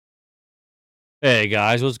Hey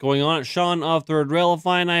guys, what's going on? It's Sean of Third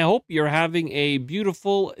Railify, and I hope you're having a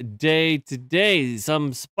beautiful day today.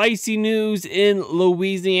 Some spicy news in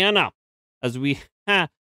Louisiana, as we have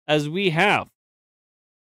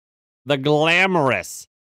the glamorous.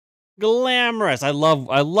 I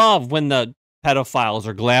love when the pedophiles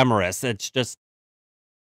are glamorous. It's just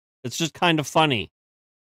kind of funny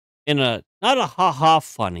in a not a ha ha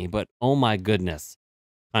funny, but oh my goodness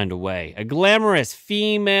kind of way. A glamorous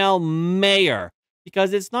female mayor,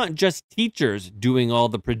 because it's not just teachers doing all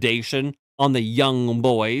the predation on the young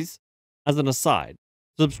boys. As an aside,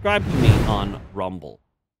 subscribe to me on Rumble.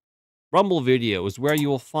 Rumble Video is where you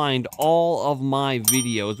will find all of my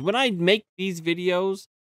videos. When I make these videos,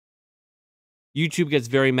 YouTube gets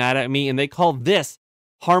very mad at me, and they call this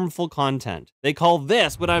harmful content. They call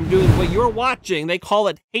this, what I'm doing, what you're watching, they call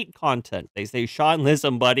it hate content. They say, Sean,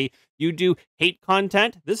 listen, buddy, you do hate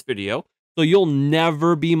content, this video, so you'll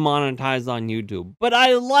never be monetized on YouTube. But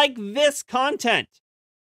I like this content.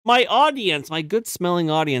 My audience, my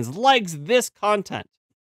good-smelling audience, likes this content.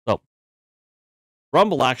 So,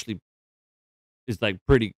 Rumble actually is like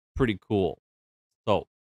pretty cool. So,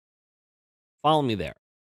 follow me there.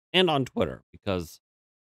 And on Twitter, because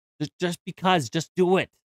just do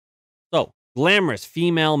it. So, glamorous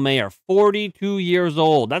female mayor, 42 years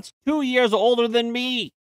old. That's 2 years older than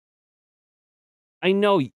me. I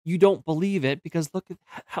know you don't believe it, because look at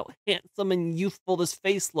how handsome and youthful this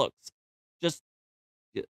face looks.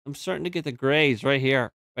 I'm starting to get the grays right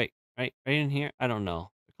here. Right in here. I don't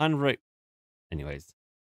know. Kind of right. Anyways.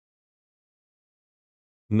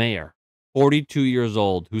 Mayor, 42 years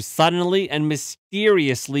old, who suddenly and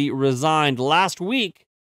mysteriously resigned last week,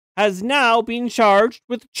 has now been charged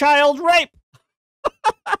with child rape.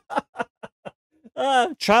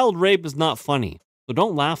 Child rape is not funny, so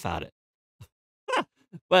don't laugh at it.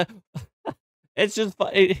 But it's just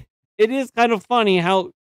it is kind of funny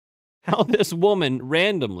how this woman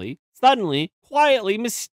randomly, suddenly, quietly,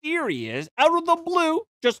 mysterious, out of the blue,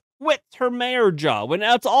 just quits her mayor job when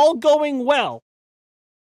it's all going well.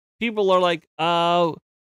 People are like,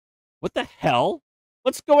 what the hell?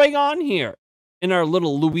 What's going on here in our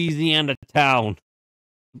little Louisiana town?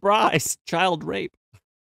 Surprise, child rape.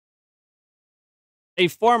 A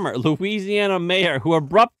former Louisiana mayor who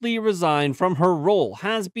abruptly resigned from her role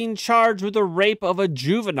has been charged with the rape of a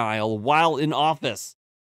juvenile while in office.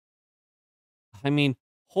 I mean,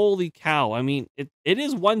 holy cow. I mean, it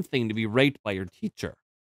is one thing to be raped by your teacher.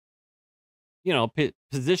 You know,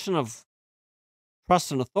 position of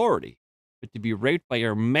trust and authority. But to be raped by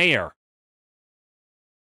your mayor,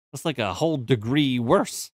 that's like a whole degree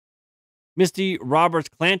worse. Misty Roberts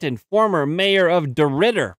Clanton, former mayor of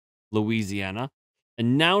DeRidder, Louisiana,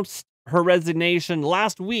 announced her resignation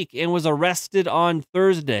last week and was arrested on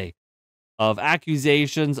Thursday of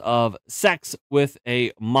accusations of sex with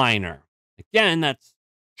a minor. Again, that's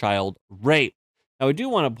child rape. Now, I do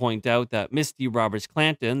want to point out that Misty Roberts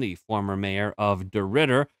Clanton, the former mayor of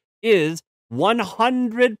DeRidder, is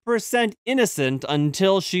 100% innocent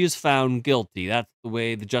until she is found guilty. That's the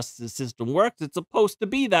way the justice system works. It's supposed to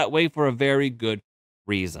be that way for a very good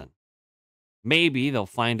reason. Maybe they'll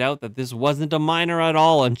find out that this wasn't a minor at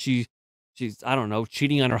all, and she's I don't know,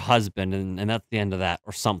 cheating on her husband, and that's the end of that,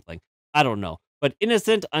 or something. I don't know. But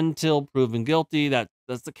innocent until proven guilty. That's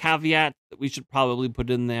the caveat that we should probably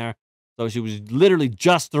put in there. So she was literally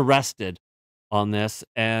just arrested on this,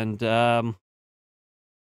 and yeah.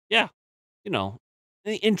 You know,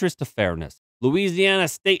 in the interest of fairness. Louisiana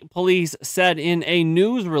State Police said in a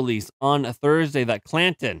news release on Thursday that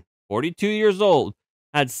Clanton, 42 years old,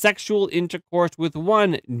 had sexual intercourse with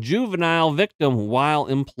one juvenile victim while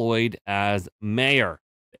employed as mayor.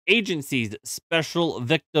 The agency's Special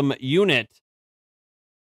Victim Unit,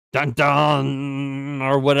 dun dun,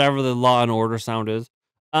 or whatever the law and order sound is,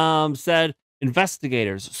 said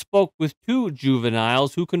investigators spoke with two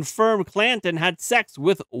juveniles who confirmed Clanton had sex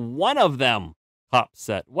with one of them. Cops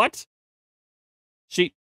said, what?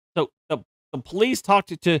 So the police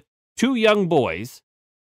talked to two young boys,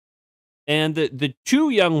 and the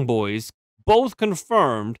two young boys both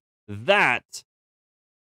confirmed that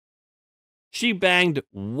she banged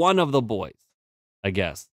one of the boys, I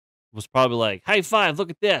guess. It was probably like, high five,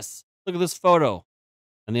 look at this photo.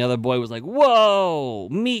 And the other boy was like, whoa,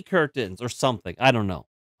 meat curtains or something. I don't know.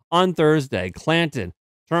 On Thursday, Clanton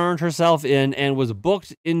turned herself in and was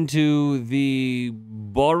booked into the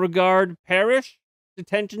Beauregard Parish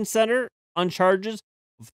Detention Center on charges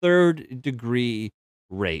of third-degree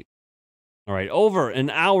rape. All right, over an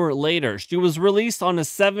hour later, she was released on a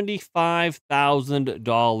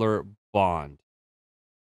 $75,000 bond.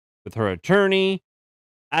 With her attorney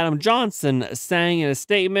Adam Johnson saying in a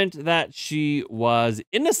statement that she was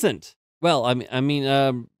innocent. Well,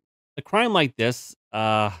 a crime like this,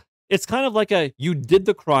 it's kind of like a you did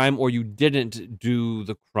the crime or you didn't do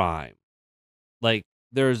the crime. Like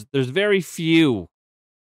there's very few,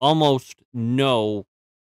 almost no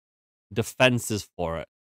defenses for it.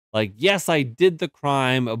 Like, yes, I did the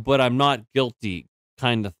crime, but I'm not guilty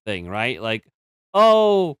kind of thing, right? Like,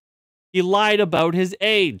 oh, he lied about his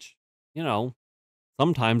age. You know,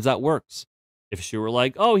 sometimes that works. If she were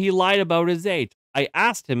like, oh, he lied about his age. I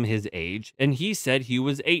asked him his age and he said he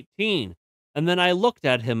was 18. And then I looked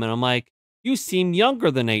at him and I'm like, you seem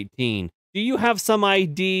younger than 18. Do you have some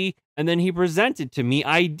ID? And then he presented to me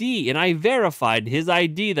ID and I verified his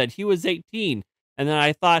ID that he was 18. And then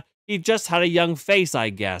I thought he just had a young face, I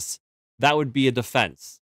guess. That would be a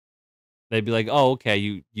defense. They'd be like, oh,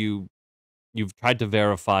 okay, you've tried to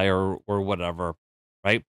verify or whatever,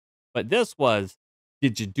 right? But this was,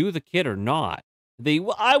 did you do the kid or not?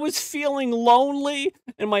 I was feeling lonely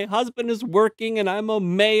and my husband is working and I'm a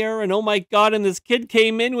mayor and oh my God, and this kid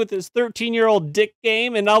came in with his 13-year-old dick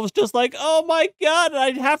game and I was just like, oh my God,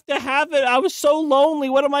 I'd have to have it. I was so lonely.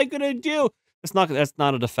 What am I going to do? That's not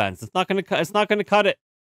a defense. It's not going to cut it.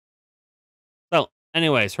 So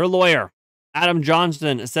anyways, her lawyer, Adam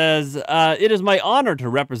Johnson, says, it is my honor to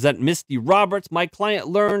represent Misty Roberts. My client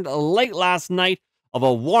learned late last night of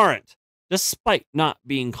a warrant, despite not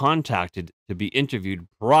being contacted to be interviewed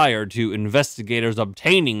prior to investigators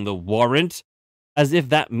obtaining the warrant. As if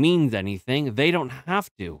that means anything. They don't have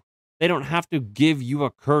to. They don't have to give you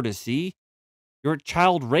a courtesy. You're a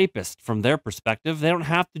child rapist from their perspective. They don't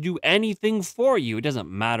have to do anything for you. It doesn't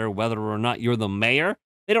matter whether or not you're the mayor.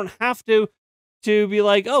 They don't have to be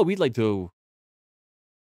like, oh, we'd like to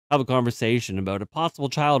have a conversation about a possible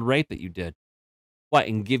child rape that you did. What,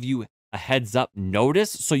 and give you a heads up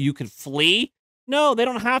notice so you could flee? No, they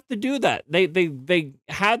don't have to do that. They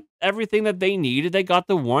had everything that they needed. They got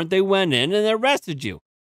the warrant. They went in and they arrested you.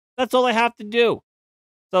 That's all they have to do.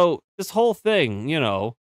 So this whole thing, you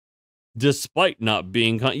know, despite not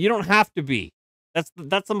being, you don't have to be.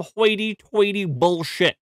 That's some hoity-toity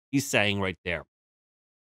bullshit he's saying right there.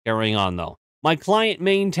 Carrying on though. My client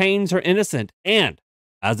maintains her innocent, and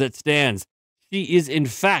as it stands, she is in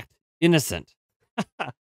fact innocent.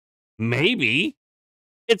 Maybe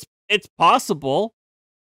it's possible.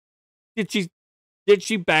 Did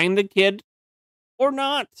she bang the kid or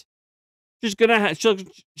not? She's gonna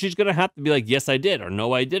have to be like, yes, I did, or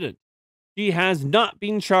no, I didn't. She has not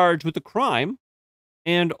been charged with a crime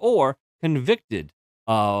and or convicted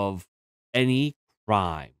of any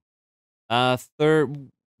crime. Third,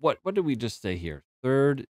 what did we just say here?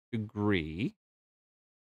 Third degree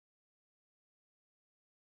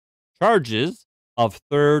charges of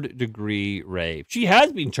third degree rape. She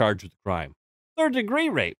has been charged with a crime. Third degree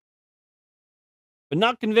rape. But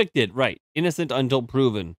not convicted. Right. Innocent until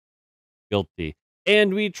proven guilty.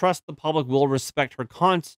 And we trust the public will respect her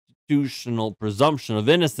constitutional presumption of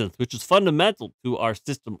innocence, which is fundamental to our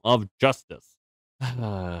system of justice.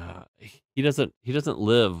 He doesn't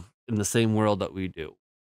live in the same world that we do.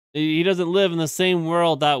 He doesn't live in the same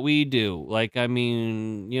world that we do. Like, I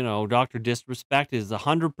mean, you know, Dr. Disrespect is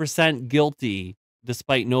 100% guilty,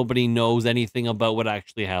 despite nobody knows anything about what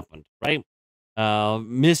actually happened, right?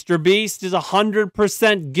 Mr. Beast is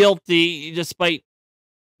 100% guilty, despite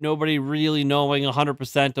nobody really knowing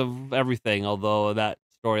 100% of everything, although that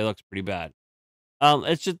story looks pretty bad.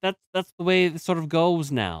 It's just, that's the way it sort of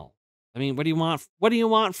goes now. I mean, what do you want? What do you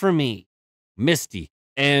want from me? Misty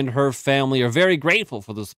and her family are very grateful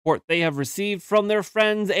for the support they have received from their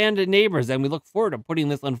friends and neighbors, and we look forward to putting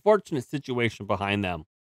this unfortunate situation behind them.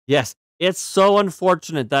 Yes, it's so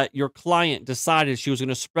unfortunate that your client decided she was going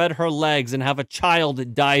to spread her legs and have a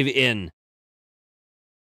child dive in.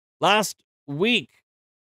 Just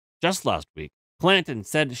last week, Clanton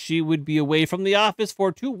said she would be away from the office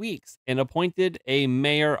for 2 weeks and appointed a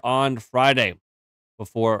mayor on Friday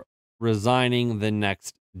before resigning the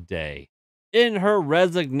next day. In her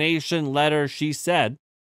resignation letter, she said,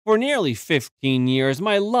 for nearly 15 years,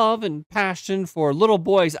 my love and passion for little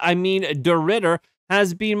boys, DeRidder,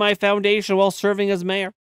 has been my foundation while serving as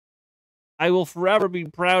mayor. I will forever be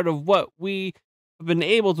proud of what we have been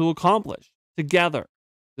able to accomplish together.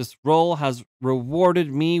 This role has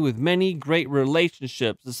rewarded me with many great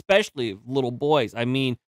relationships, especially little boys.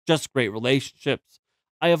 Just great relationships.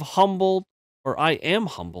 I am humbled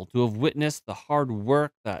to have witnessed the hard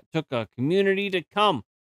work that took a community to come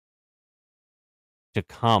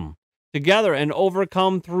together and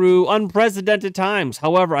overcome through unprecedented times.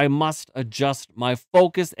 However, I must adjust my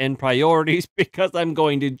focus and priorities because I'm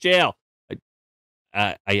going to jail.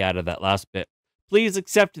 I added that last bit. Please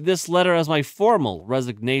accept this letter as my formal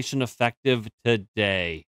resignation effective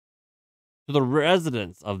today. To the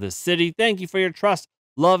residents of this city, thank you for your trust,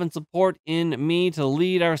 love, and support in me to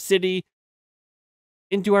lead our city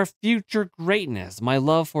into our future greatness. My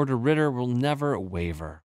love for DeRidder will never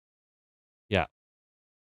waver. Yeah.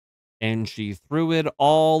 And she threw it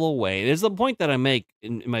all away. There's the point that I make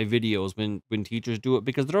in my videos when teachers do it,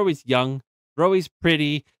 because they're always young, they're always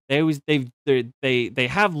pretty, they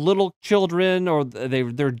have little children, or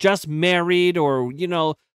they're just married, or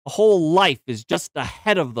a whole life is just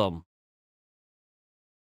ahead of them.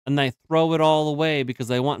 And they throw it all away because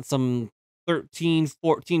they want some 13,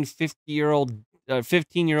 14,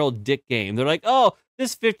 15-year-old dick game. They're like, oh,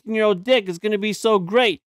 this 15-year-old dick is going to be so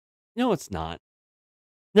great. No, it's not.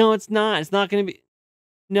 No, it's not. It's not going to be.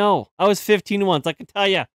 No, I was 15 once. I can tell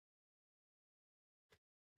you.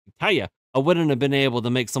 I wouldn't have been able to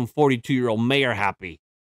make some 42-year-old mayor happy.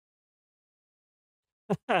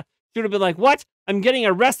 Should have been like, what? I'm getting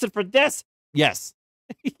arrested for this? Yes.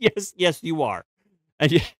 yes, you are.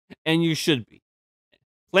 And you should be.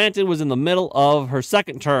 Clanton was in the middle of her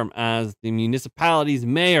second term as the municipality's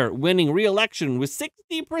mayor, winning re-election with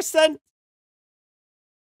 60%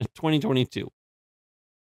 in 2022.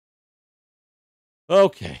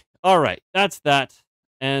 Okay. All right. That's that.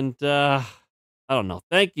 And I don't know.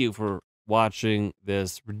 Thank you for watching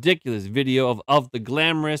this ridiculous video of the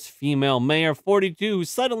glamorous female mayor, 42, who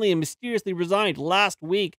suddenly and mysteriously resigned last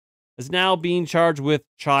week, is now being charged with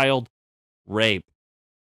child rape.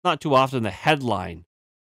 Not too often the headline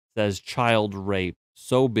says child rape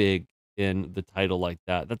so big in the title like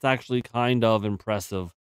that. That's actually kind of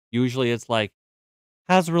impressive. Usually it's like,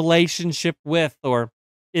 has a relationship with, or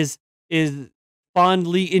is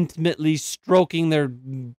fondly, intimately stroking their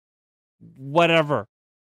whatever.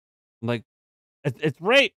 Like, it's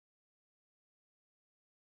rape.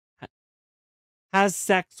 Has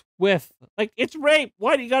sex with. Like, it's rape.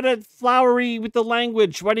 Why do you gotta flowery with the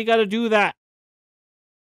language? Why do you gotta do that?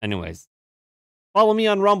 Anyways, follow me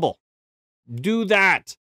on Rumble. Do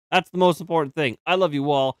that. That's the most important thing. I love you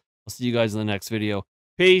all. I'll see you guys in the next video.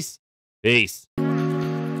 Peace. Peace.